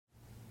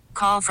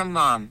Call from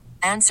mom.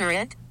 Answer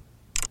it.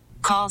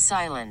 Call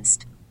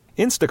silenced.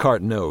 Instacart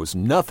knows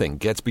nothing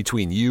gets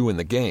between you and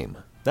the game.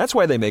 That's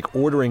why they make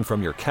ordering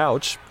from your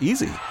couch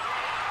easy.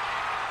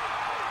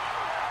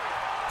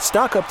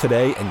 Stock up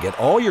today and get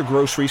all your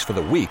groceries for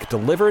the week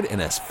delivered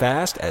in as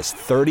fast as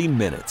 30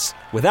 minutes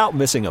without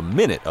missing a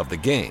minute of the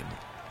game.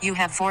 You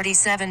have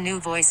 47 new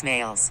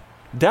voicemails.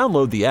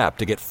 Download the app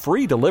to get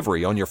free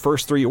delivery on your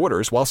first 3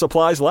 orders while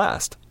supplies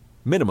last.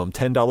 Minimum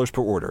 $10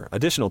 per order.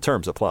 Additional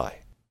terms apply.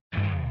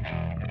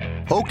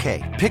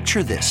 Okay,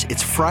 picture this.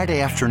 It's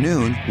Friday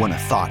afternoon when a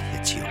thought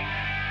hits you.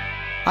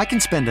 I can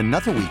spend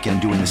another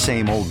weekend doing the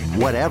same old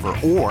whatever,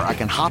 or I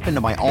can hop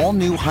into my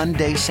all-new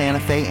Hyundai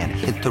Santa Fe and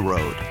hit the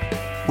road.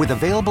 With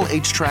available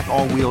H-Track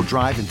all-wheel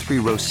drive and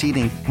 3-row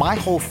seating, my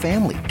whole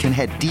family can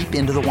head deep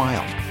into the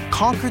wild.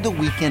 Conquer the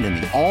weekend in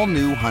the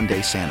all-new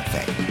Hyundai Santa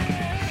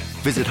Fe.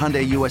 Visit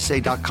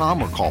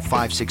HyundaiUSA.com or call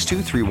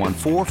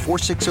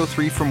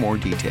 562-314-4603 for more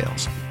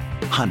details.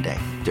 Hyundai,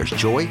 there's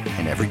joy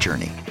in every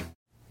journey.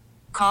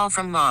 Call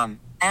from mom.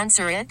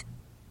 Answer it.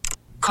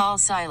 Call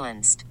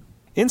silenced.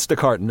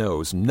 Instacart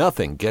knows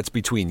nothing gets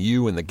between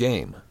you and the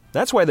game.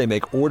 That's why they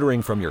make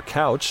ordering from your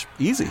couch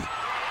easy.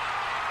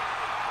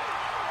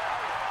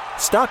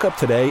 Stock up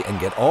today and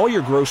get all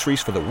your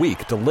groceries for the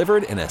week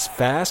delivered in as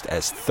fast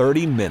as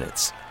 30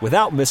 minutes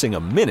without missing a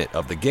minute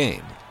of the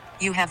game.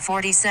 You have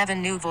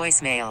 47 new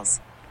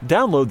voicemails.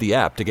 Download the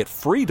app to get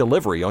free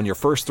delivery on your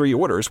first 3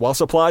 orders while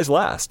supplies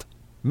last.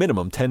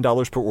 Minimum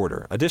 $10 per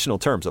order. Additional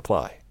terms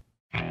apply.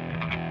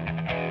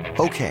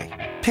 Okay,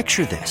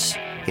 picture this.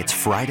 It's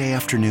Friday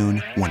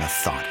afternoon when a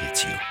thought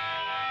hits you.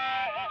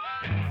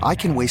 I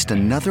can waste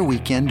another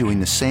weekend doing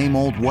the same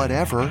old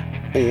whatever,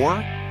 or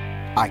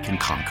I can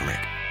conquer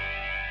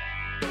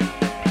it.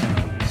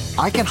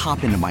 I can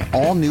hop into my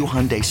all-new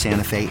Hyundai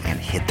Santa Fe and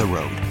hit the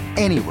road.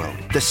 Any road.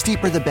 The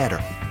steeper, the better.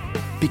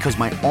 Because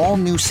my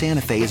all-new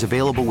Santa Fe is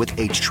available with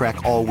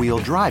H-Track all-wheel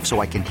drive,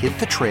 so I can hit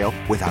the trail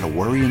without a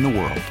worry in the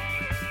world.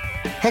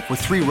 Heck, with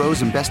 3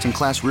 rows and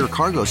best-in-class rear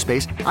cargo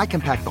space, I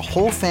can pack the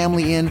whole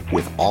family in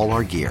with all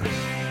our gear.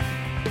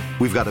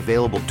 We've got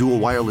available dual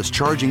wireless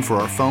charging for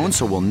our phones,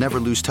 so we'll never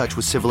lose touch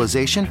with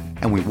civilization,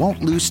 and we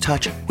won't lose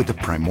touch with the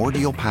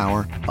primordial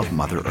power of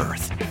Mother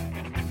Earth.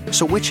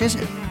 So which is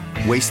it?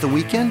 Waste the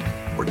weekend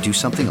or do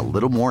something a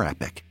little more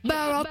epic?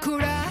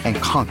 And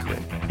conquer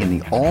it in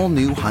the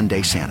all-new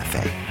Hyundai Santa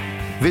Fe.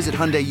 Visit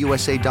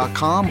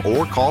HyundaiUSA.com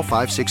or call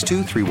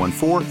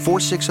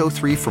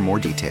 562-314-4603 for more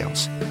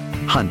details.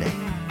 Hyundai,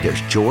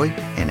 there's joy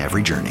in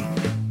every journey.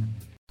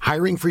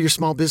 Hiring for your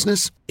small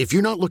business? If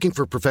you're not looking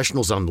for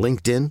professionals on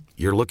LinkedIn,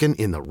 you're looking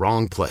in the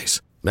wrong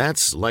place.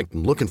 That's like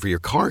looking for your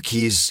car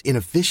keys in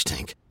a fish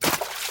tank.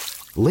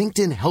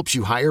 LinkedIn helps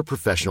you hire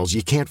professionals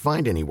you can't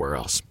find anywhere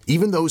else,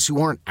 even those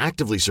who aren't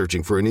actively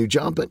searching for a new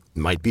job but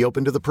might be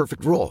open to the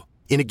perfect role.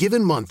 In a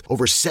given month,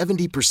 over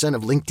 70%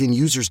 of LinkedIn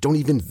users don't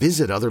even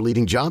visit other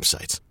leading job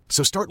sites.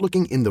 So start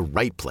looking in the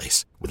right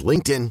place. With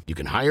LinkedIn, you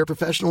can hire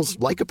professionals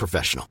like a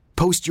professional.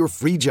 Post your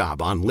free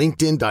job on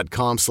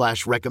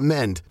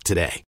linkedin.com/recommend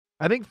today.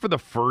 I think for the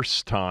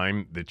first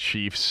time, the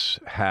Chiefs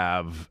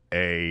have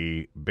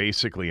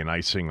basically an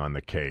icing on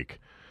the cake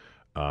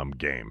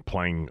game,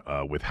 playing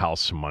with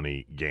house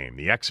money game.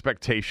 The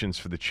expectations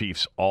for the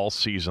Chiefs all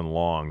season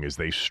long as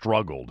they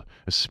struggled,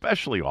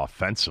 especially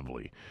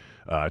offensively,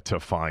 to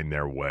find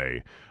their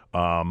way,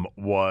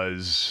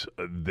 was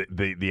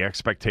the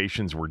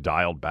expectations were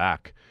dialed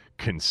back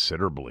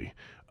considerably.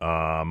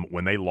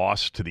 When they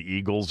lost to the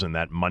Eagles in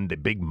that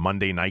big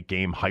Monday night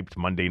game, hyped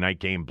Monday night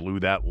game, blew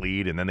that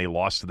lead, and then they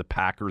lost to the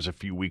Packers a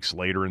few weeks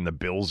later and the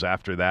Bills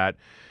after that.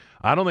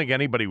 I don't think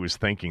anybody was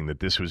thinking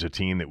that this was a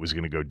team that was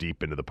going to go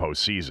deep into the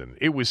postseason.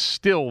 It was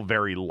still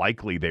very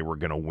likely they were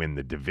going to win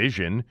the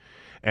division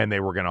and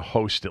they were going to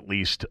host at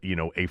least,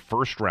 a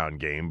first-round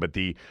game. But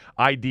the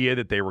idea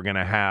that they were going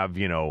to have,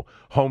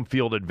 home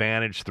field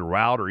advantage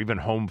throughout or even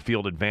home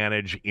field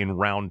advantage in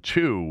round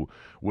 2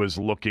 was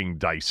looking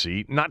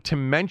dicey. Not to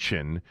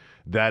mention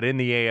that in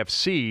the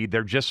AFC,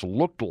 there just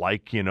looked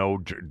like,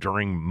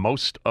 during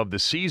most of the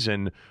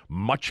season,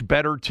 much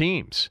better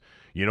teams.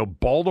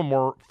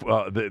 Baltimore,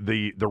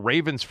 the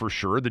Ravens for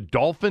sure. The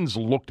Dolphins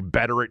looked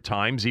better at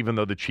times, even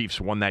though the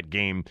Chiefs won that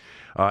game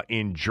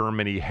in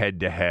Germany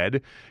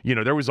head-to-head.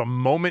 There was a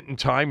moment in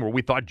time where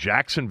we thought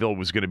Jacksonville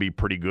was going to be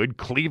pretty good.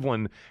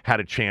 Cleveland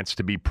had a chance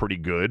to be pretty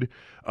good.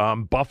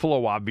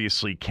 Buffalo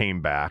obviously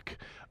came back.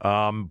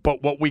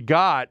 But what we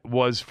got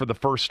was, for the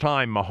first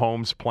time,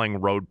 Mahomes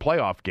playing road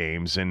playoff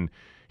games, and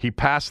he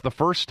passed the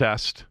first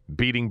test,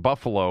 beating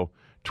Buffalo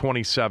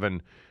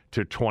 27-24.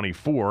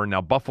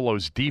 Now,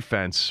 Buffalo's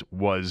defense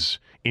was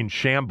in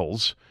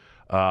shambles,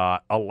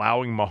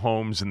 allowing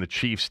Mahomes and the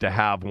Chiefs to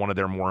have one of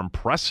their more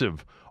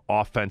impressive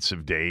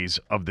offensive days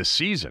of the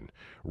season.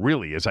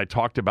 Really, as I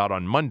talked about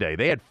on Monday,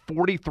 they had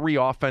 43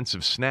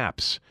 offensive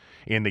snaps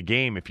in the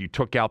game if you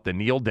took out the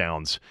kneel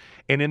downs.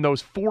 And in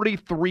those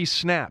 43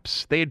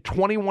 snaps, they had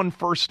 21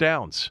 first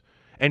downs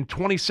and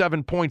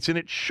 27 points, and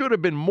it should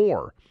have been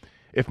more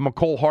if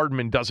Mecole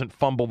Hardman doesn't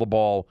fumble the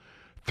ball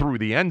through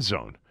the end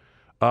zone.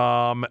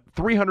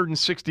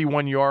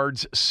 361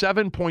 yards,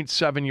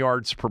 7.7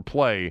 yards per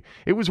play.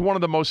 It was one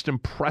of the most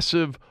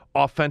impressive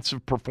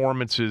offensive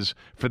performances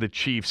for the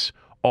Chiefs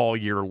all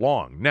year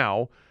long.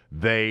 Now,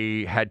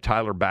 they had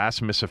Tyler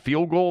Bass miss a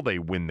field goal. They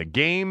win the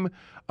game.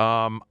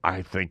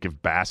 I think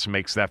if Bass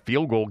makes that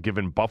field goal,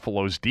 given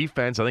Buffalo's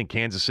defense, I think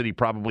Kansas City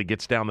probably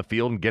gets down the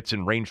field and gets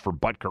in range for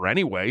Butker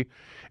anyway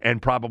and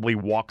probably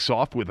walks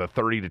off with a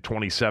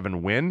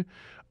 30-27 win.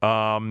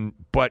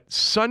 But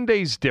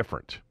Sunday's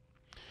different.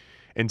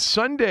 And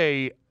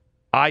Sunday,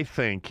 I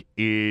think,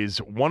 is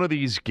one of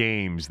these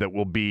games that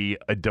will be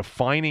a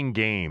defining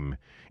game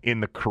in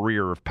the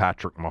career of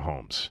Patrick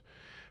Mahomes.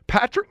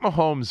 Patrick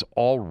Mahomes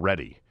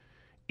already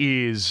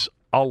is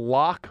a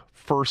lock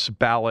first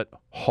ballot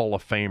Hall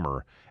of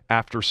Famer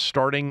after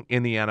starting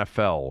in the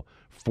NFL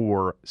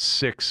for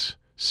 6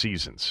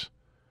 seasons.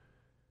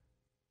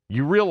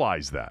 You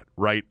realize that,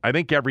 right? I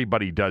think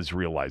everybody does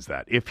realize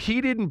that. If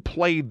he didn't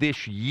play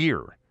this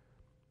year,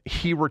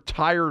 he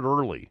retired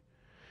early.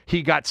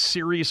 He got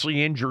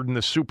seriously injured in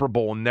the Super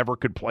Bowl and never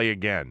could play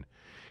again.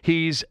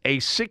 He's a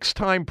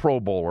 6-time Pro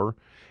Bowler,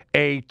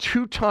 a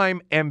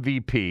 2-time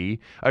MVP,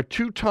 a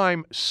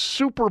 2-time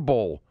Super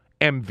Bowl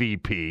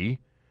MVP,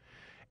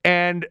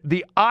 and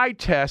the eye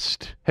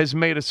test has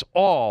made us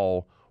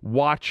all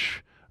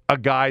watch a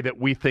guy that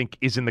we think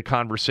is in the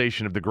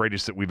conversation of the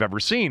greatest that we've ever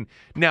seen.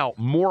 Now,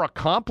 more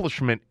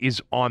accomplishment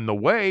is on the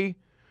way,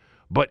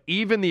 but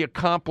even the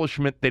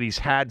accomplishment that he's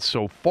had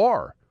so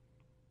far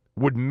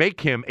would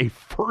make him a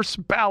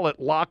first ballot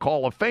lock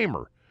Hall of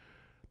Famer.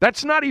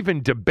 That's not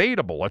even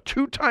debatable. A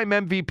 2-time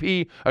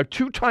MVP, a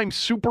 2-time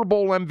Super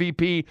Bowl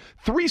MVP,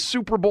 3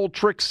 Super Bowl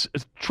trips,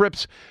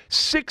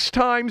 6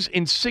 times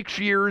in 6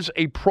 years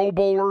a Pro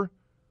Bowler.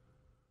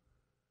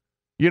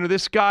 You know,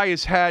 this guy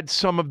has had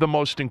some of the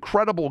most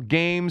incredible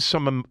games,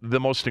 some of the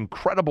most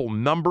incredible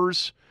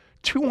numbers.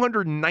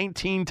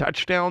 219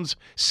 touchdowns,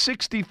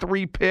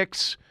 63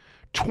 picks,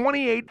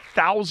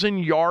 28,000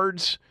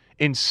 yards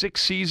in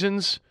 6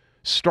 seasons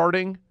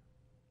starting.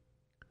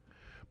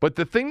 But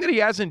the thing that he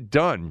hasn't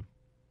done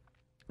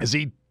is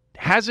he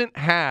hasn't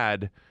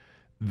had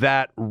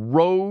that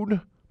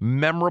road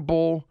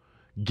memorable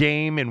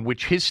game in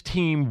which his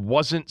team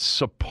wasn't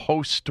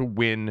supposed to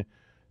win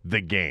the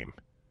game,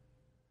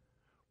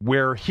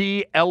 where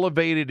he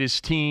elevated his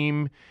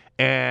team,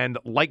 and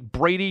like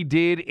Brady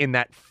did in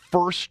that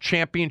first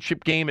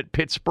championship game at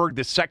Pittsburgh,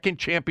 the second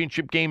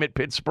championship game at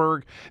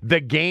Pittsburgh, the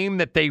game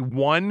that they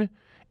won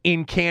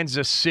in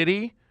Kansas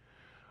City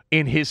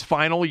in his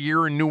final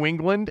year in New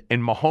England,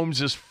 and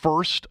Mahomes'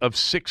 first of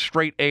 6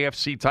 straight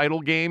AFC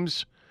title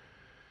games.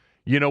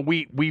 You know,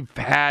 we've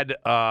had,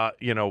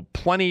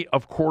 plenty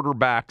of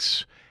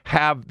quarterbacks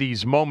have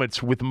these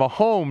moments. With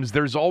Mahomes,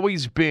 there's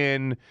always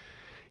been,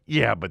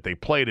 but they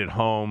played at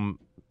home,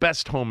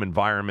 best home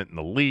environment in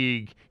the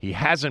league. He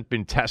hasn't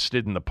been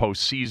tested in the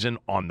postseason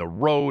on the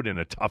road in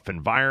a tough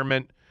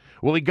environment.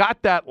 Well, he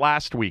got that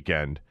last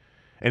weekend,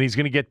 and he's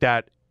going to get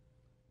that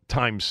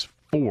times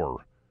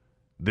 4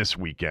 this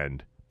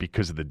weekend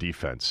because of the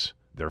defense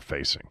they're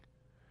facing.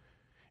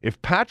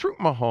 If Patrick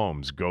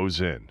Mahomes goes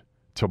in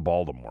to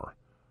Baltimore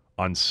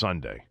on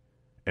Sunday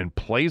and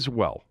plays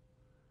well,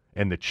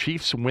 and the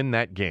Chiefs win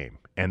that game,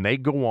 and they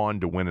go on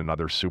to win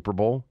another Super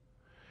Bowl,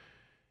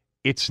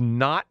 it's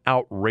not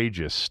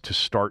outrageous to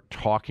start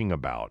talking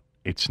about.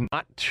 It's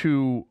not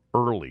too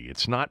early.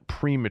 It's not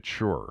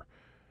premature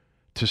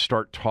to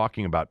start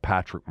talking about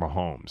Patrick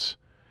Mahomes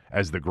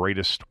as the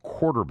greatest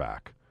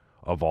quarterback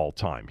of all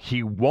time.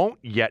 He won't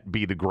yet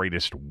be the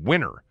greatest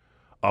winner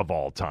of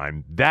all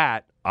time.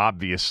 That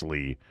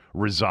obviously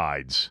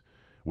resides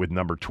with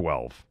number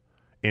 12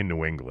 in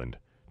New England,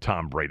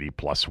 Tom Brady,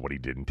 plus what he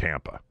did in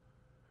Tampa.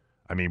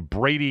 I mean,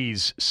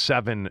 Brady's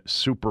 7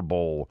 Super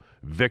Bowl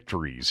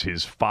victories,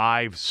 his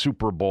 5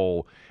 Super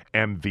Bowl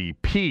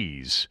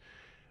MVPs,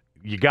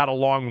 you got a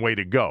long way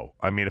to go.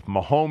 I mean, if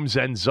Mahomes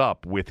ends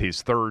up with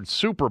his 3rd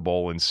Super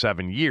Bowl in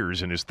 7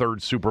 years and his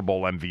 3rd Super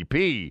Bowl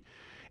MVP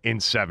in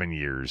 7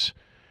 years,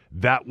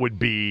 that would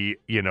be,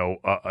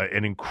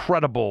 an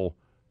incredible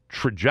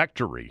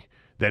trajectory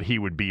that he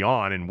would be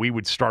on, and we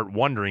would start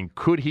wondering,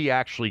 could he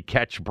actually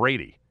catch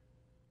Brady?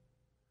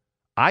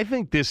 I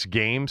think this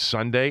game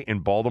Sunday in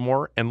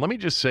Baltimore, and let me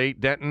just say,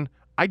 Denton,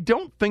 I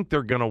don't think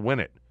they're going to win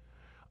it.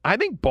 I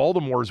think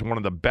Baltimore is one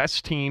of the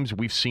best teams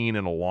we've seen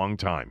in a long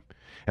time,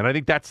 and I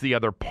think that's the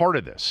other part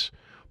of this.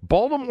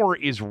 Baltimore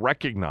is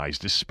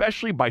recognized,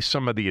 especially by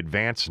some of the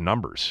advanced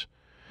numbers,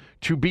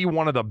 to be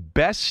one of the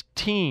best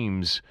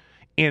teams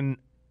in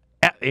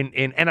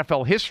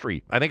NFL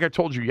history. I think I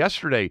told you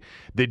yesterday,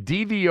 the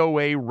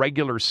DVOA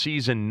regular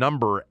season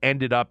number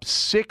ended up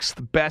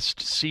 6th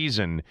best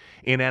season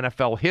in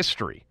NFL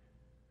history.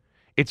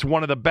 It's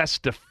one of the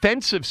best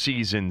defensive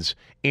seasons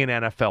in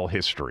NFL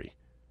history.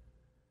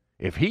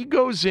 If he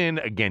goes in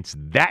against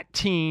that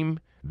team,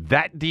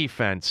 that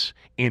defense,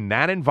 in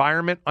that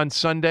environment on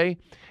Sunday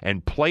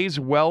and plays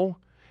well,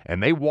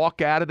 and they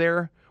walk out of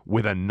there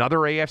with another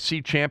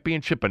AFC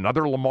championship,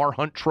 another Lamar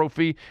Hunt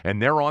trophy,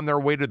 and they're on their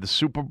way to the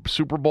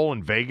Super Bowl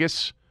in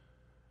Vegas,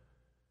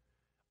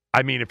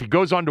 I mean, if he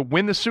goes on to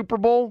win the Super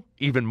Bowl,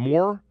 even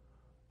more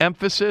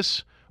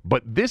emphasis.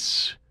 But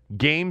this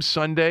game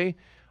Sunday,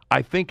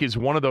 I think, is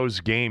one of those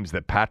games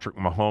that Patrick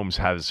Mahomes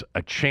has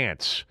a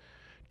chance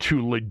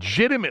to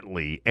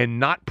legitimately and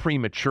not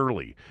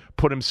prematurely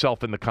put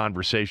himself in the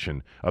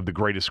conversation of the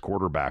greatest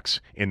quarterbacks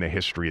in the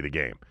history of the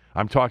game.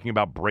 I'm talking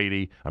about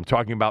Brady. I'm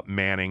talking about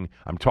Manning.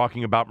 I'm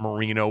talking about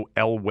Marino,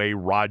 Elway,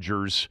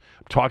 Rodgers.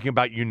 I'm talking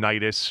about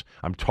Unitas.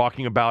 I'm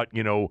talking about,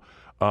 who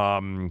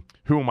am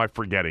I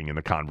forgetting in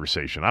the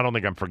conversation? I don't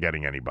think I'm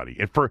forgetting anybody.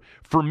 And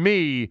for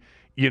me,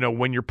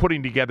 when you're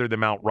putting together the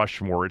Mount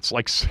Rushmore, it's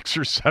like 6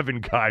 or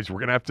 7 guys. We're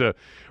gonna have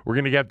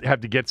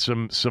to get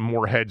some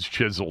more heads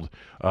chiseled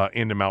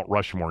into Mount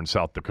Rushmore in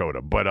South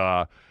Dakota.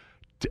 But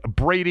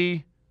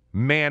Brady,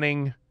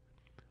 Manning.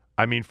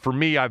 I mean, for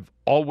me, I've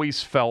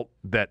always felt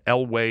that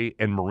Elway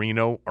and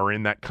Marino are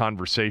in that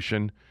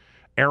conversation.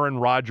 Aaron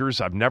Rodgers,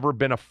 I've never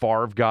been a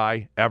Favre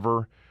guy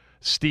ever.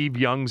 Steve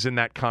Young's in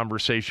that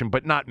conversation,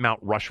 but not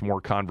Mount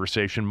Rushmore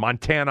conversation.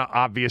 Montana,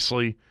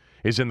 obviously,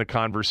 is in the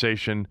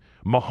conversation.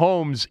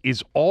 Mahomes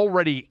is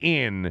already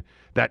in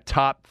that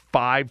top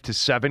 5 to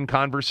 7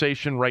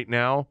 conversation right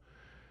now.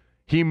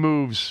 He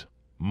moves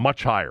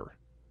much higher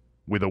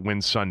with a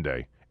win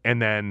Sunday,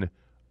 and then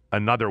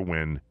another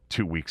win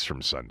 2 weeks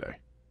from Sunday.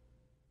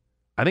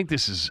 I think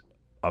this is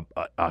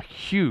a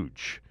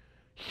huge,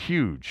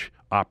 huge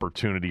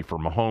opportunity for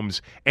Mahomes.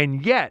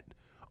 And yet,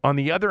 on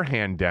the other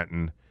hand,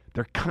 Denton,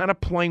 they're kind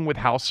of playing with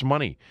house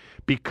money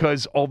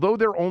because although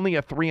they're only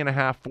a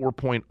 3.5,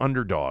 4-point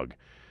underdog,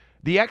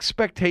 the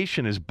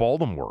expectation is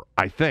Baltimore,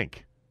 I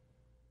think.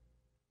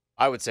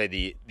 I would say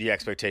the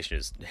expectation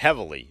is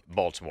heavily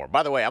Baltimore.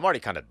 By the way, I'm already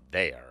kind of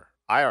there.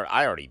 I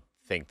already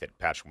think that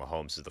Patrick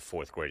Mahomes is the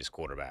 4th greatest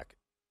quarterback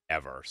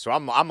ever. So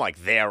I'm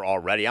like there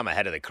already. I'm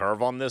ahead of the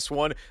curve on this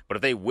one. But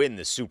if they win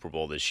the Super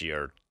Bowl this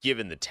year,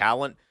 given the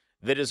talent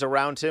that is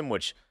around him,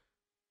 which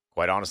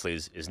quite honestly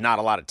is not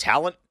a lot of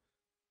talent,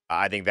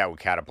 I think that would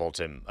catapult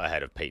him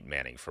ahead of Peyton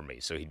Manning for me.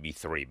 So he'd be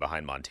 3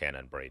 behind Montana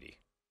and Brady.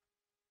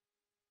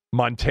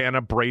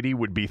 Montana, Brady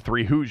would be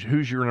 3.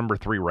 Who's your number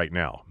 3 right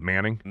now?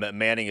 Manning?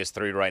 Manning is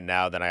 3 right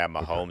now. Then I have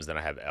Mahomes. Then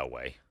I have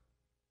Elway.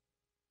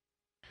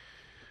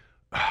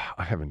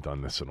 I haven't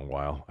done this in a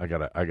while. I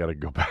gotta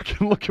go back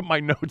and look at my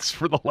notes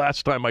for the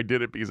last time I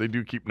did it because I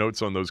do keep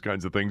notes on those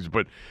kinds of things.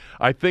 But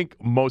I think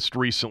most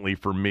recently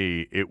for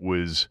me it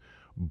was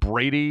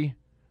Brady,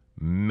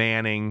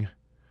 Manning,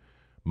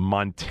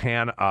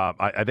 Montana.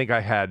 I think I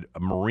had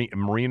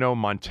Marino,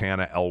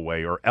 Montana,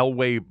 Elway, or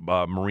Elway,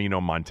 Marino,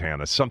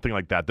 Montana, something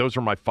like that. Those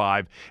are my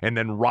 5, and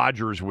then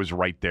Rodgers was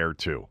right there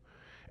too.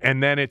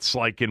 And then it's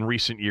like in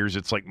recent years,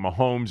 it's like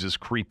Mahomes is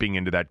creeping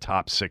into that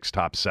top 6,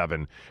 top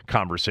 7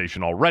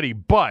 conversation already.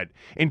 But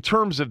in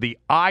terms of the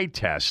eye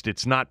test,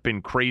 it's not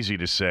been crazy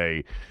to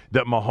say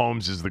that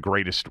Mahomes is the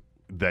greatest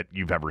that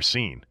you've ever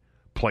seen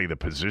play the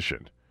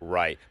position.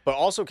 Right. But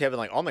also, Kevin,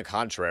 like on the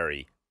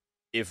contrary,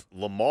 if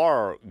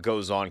Lamar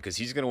goes on, because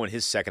he's going to win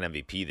his 2nd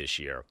MVP this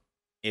year,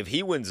 if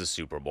he wins the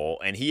Super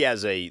Bowl and he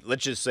has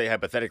let's just say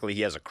hypothetically,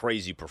 he has a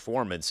crazy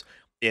performance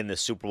in the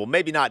Super Bowl,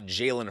 maybe not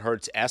Jalen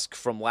Hurts-esque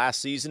from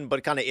last season,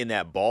 but kind of in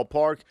that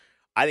ballpark,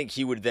 I think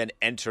he would then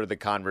enter the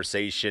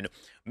conversation,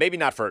 maybe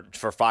not for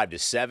 5 to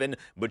 7,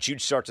 but you'd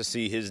start to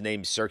see his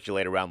name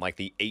circulate around like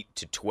the 8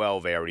 to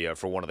 12 area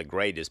for one of the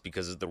greatest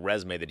because of the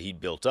resume that he'd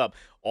built up.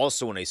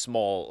 Also in a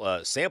small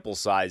sample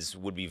size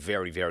would be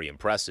very, very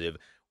impressive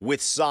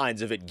with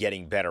signs of it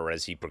getting better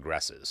as he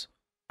progresses.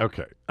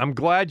 Okay. I'm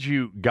glad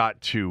you got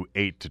to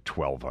 8 to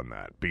 12 on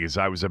that because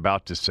I was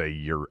about to say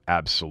you're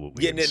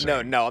absolutely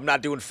insane. No, I'm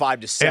not doing 5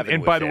 to 7.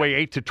 And by the way,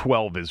 8 to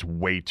 12 is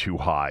way too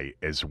high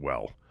as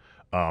well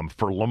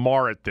for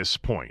Lamar at this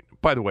point.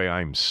 By the way,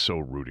 I'm so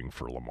rooting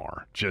for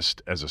Lamar,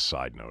 just as a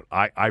side note.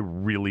 I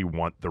really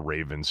want the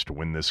Ravens to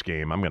win this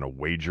game. I'm going to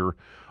wager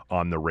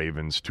on the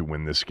Ravens to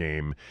win this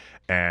game,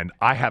 and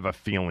I have a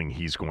feeling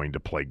he's going to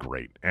play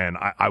great. And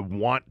I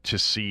want to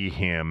see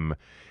him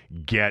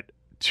get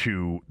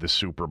to the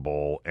Super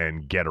Bowl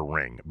and get a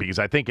ring. Because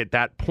I think at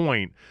that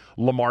point,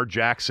 Lamar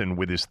Jackson,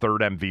 with his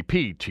 3rd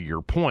MVP, to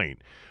your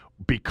point,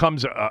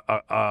 becomes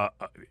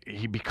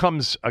he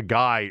becomes a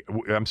guy.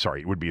 I'm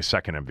sorry, it would be a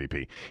 2nd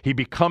MVP. He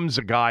becomes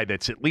a guy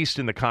that's at least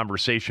in the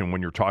conversation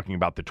when you're talking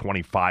about the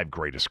 25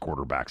 greatest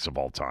quarterbacks of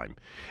all time.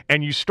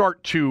 And you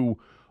start to,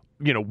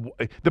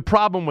 the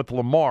problem with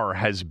Lamar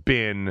has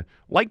been,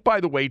 like,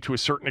 by the way, to a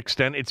certain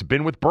extent, it's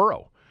been with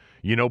Burrow.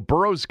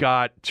 Burrow's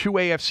got 2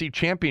 AFC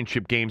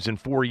championship games in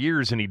 4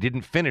 years, and he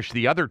didn't finish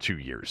the other 2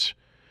 years.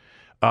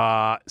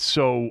 But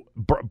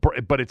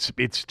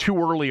it's too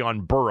early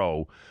on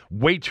Burrow,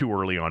 way too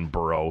early on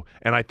Burrow,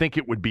 and I think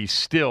it would be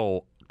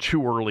still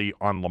too early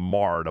on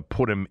Lamar to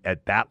put him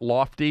at that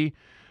lofty,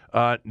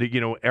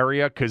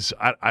 area, because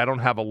I don't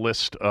have a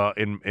list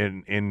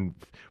in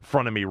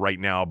front of me right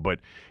now, but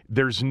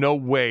there's no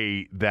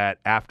way that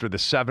after the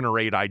 7 or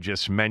 8 I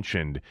just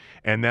mentioned,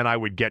 and then I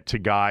would get to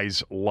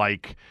guys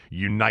like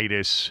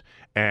Unitas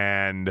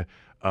and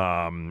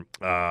Warren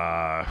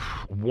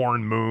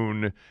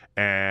Moon,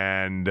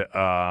 and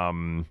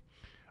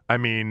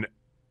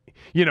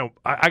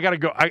I got to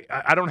go.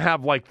 I don't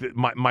have like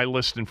my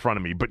list in front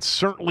of me, but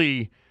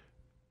certainly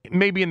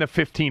maybe in the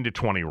 15 to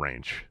 20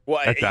 range.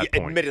 Well, at that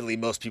point. Admittedly,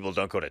 most people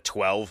don't go to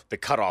 12. The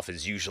cutoff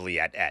is usually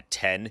at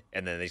 10,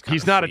 and then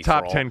he's not a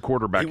top 10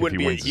 quarterback if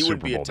he wins the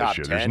Super Bowl this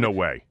year. 10, There's no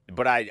way.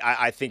 But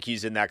I think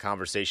he's in that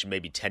conversation,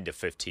 maybe 10 to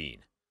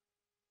 15.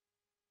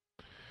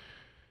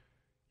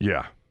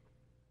 Yeah.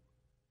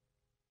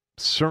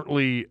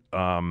 Certainly.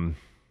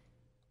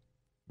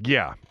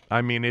 Yeah.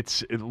 I mean,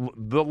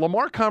 the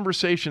Lamar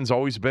conversation's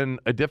always been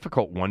a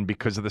difficult one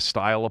because of the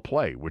style of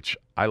play, which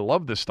I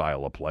love the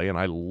style of play, and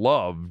I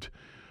loved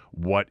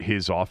what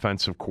his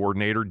offensive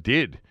coordinator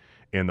did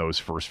in those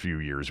first few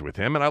years with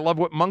him, and I love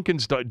what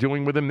Monken's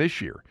doing with him this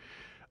year.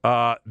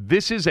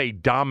 This is a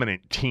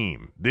dominant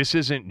team. This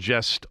isn't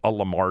just a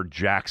Lamar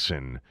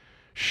Jackson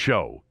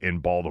show in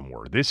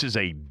Baltimore. This is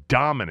a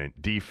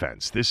dominant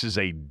defense. This is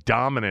a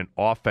dominant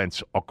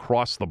offense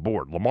across the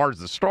board. Lamar's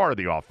the star of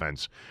the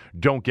offense,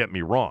 don't get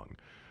me wrong.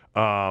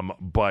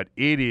 But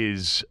it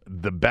is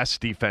the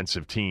best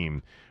defensive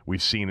team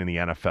we've seen in the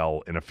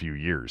NFL in a few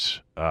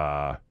years.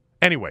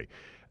 Anyway,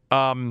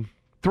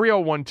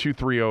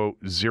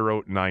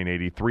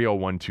 301-230-0980,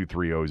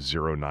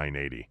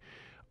 301-230-0980.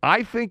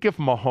 I think if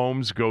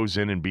Mahomes goes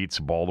in and beats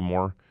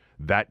Baltimore,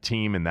 that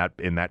team in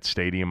that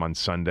stadium on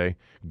Sunday,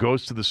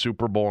 goes to the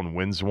Super Bowl and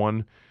wins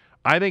one,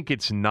 I think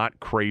it's not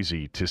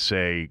crazy to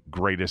say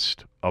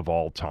greatest of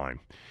all time.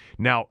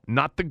 Now,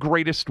 not the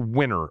greatest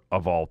winner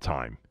of all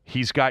time.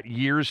 He's got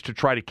years to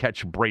try to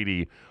catch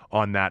Brady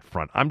on that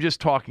front. I'm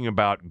just talking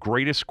about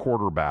greatest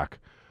quarterback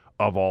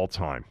of all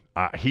time.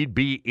 He'd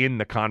be in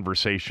the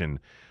conversation,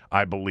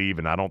 I believe,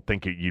 and I don't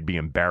think you'd be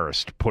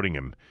embarrassed putting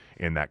him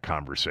in that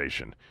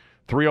conversation.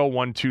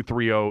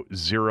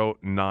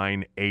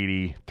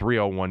 301-230-0980,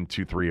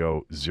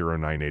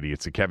 301-230-0980.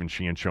 It's the Kevin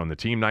Sheehan Show on the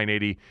Team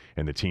 980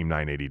 and the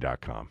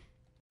Team980.com.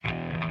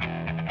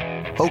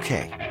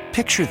 Okay,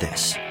 picture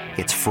this.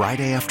 It's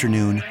Friday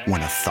afternoon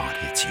when a thought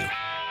hits you.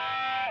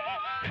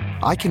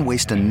 I can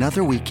waste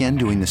another weekend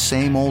doing the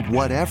same old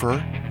whatever,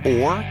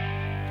 or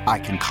I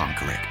can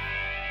conquer it.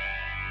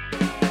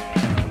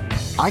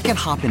 I can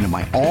hop into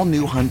my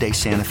all-new Hyundai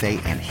Santa Fe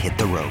and hit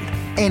the road.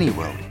 Any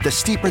road. The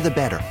steeper, the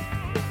better.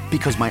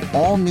 Because my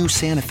all-new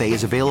Santa Fe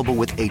is available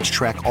with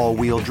H-Track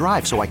all-wheel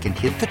drive, so I can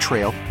hit the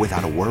trail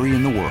without a worry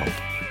in the world.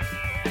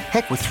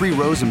 Heck, with 3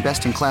 rows and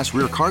best-in-class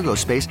rear cargo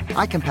space,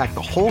 I can pack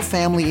the whole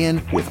family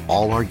in with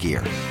all our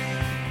gear.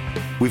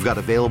 We've got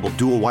available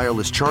dual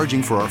wireless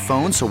charging for our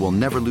phones, so we'll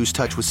never lose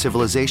touch with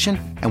civilization,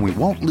 and we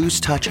won't lose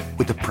touch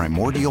with the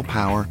primordial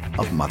power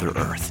of Mother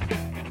Earth.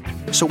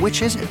 So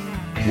which is it?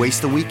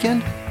 Waste the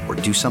weekend or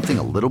do something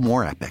a little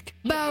more epic?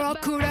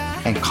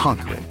 And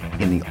conquer it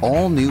in the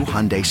all-new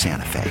Hyundai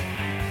Santa Fe.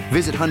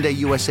 Visit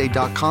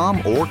HyundaiUSA.com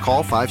or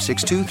call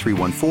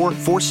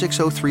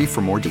 562-314-4603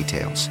 for more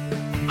details.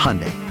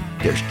 Hyundai,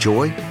 there's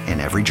joy in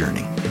every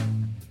journey.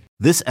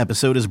 This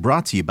episode is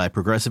brought to you by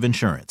Progressive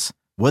Insurance.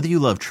 Whether you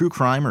love true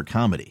crime or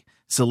comedy,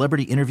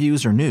 celebrity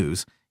interviews or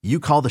news, you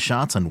call the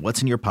shots on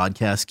what's in your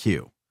podcast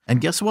queue.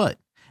 And guess what?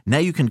 Now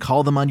you can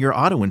call them on your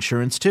auto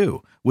insurance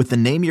too with the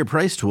Name Your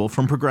Price tool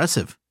from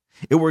Progressive.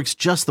 It works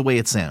just the way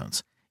it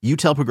sounds. You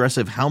tell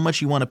Progressive how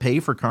much you want to pay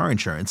for car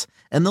insurance,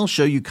 and they'll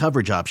show you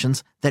coverage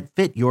options that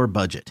fit your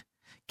budget.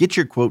 Get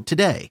your quote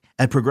today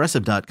at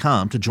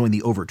Progressive.com to join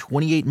the over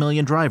 28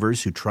 million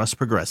drivers who trust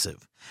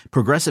Progressive.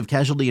 Progressive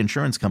Casualty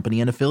Insurance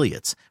Company and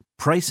Affiliates.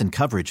 Price and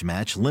coverage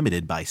match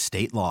limited by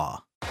state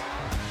law.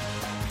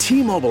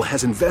 T-Mobile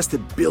has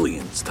invested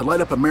billions to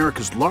light up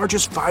America's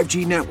largest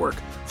 5G network,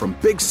 from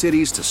big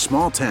cities to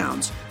small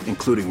towns,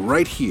 including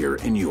right here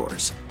in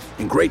yours.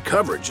 And great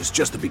coverage is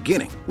just the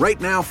beginning. Right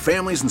now,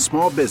 families and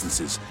small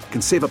businesses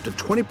can save up to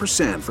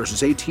 20%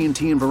 versus AT&T and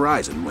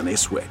Verizon when they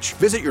switch.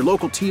 Visit your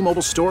local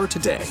T-Mobile store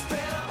today.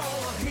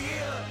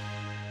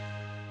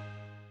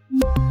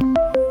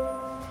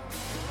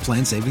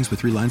 Plan savings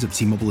with 3 lines of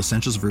T-Mobile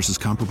Essentials versus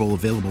comparable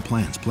available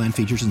plans. Plan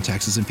features and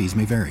taxes and fees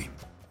may vary.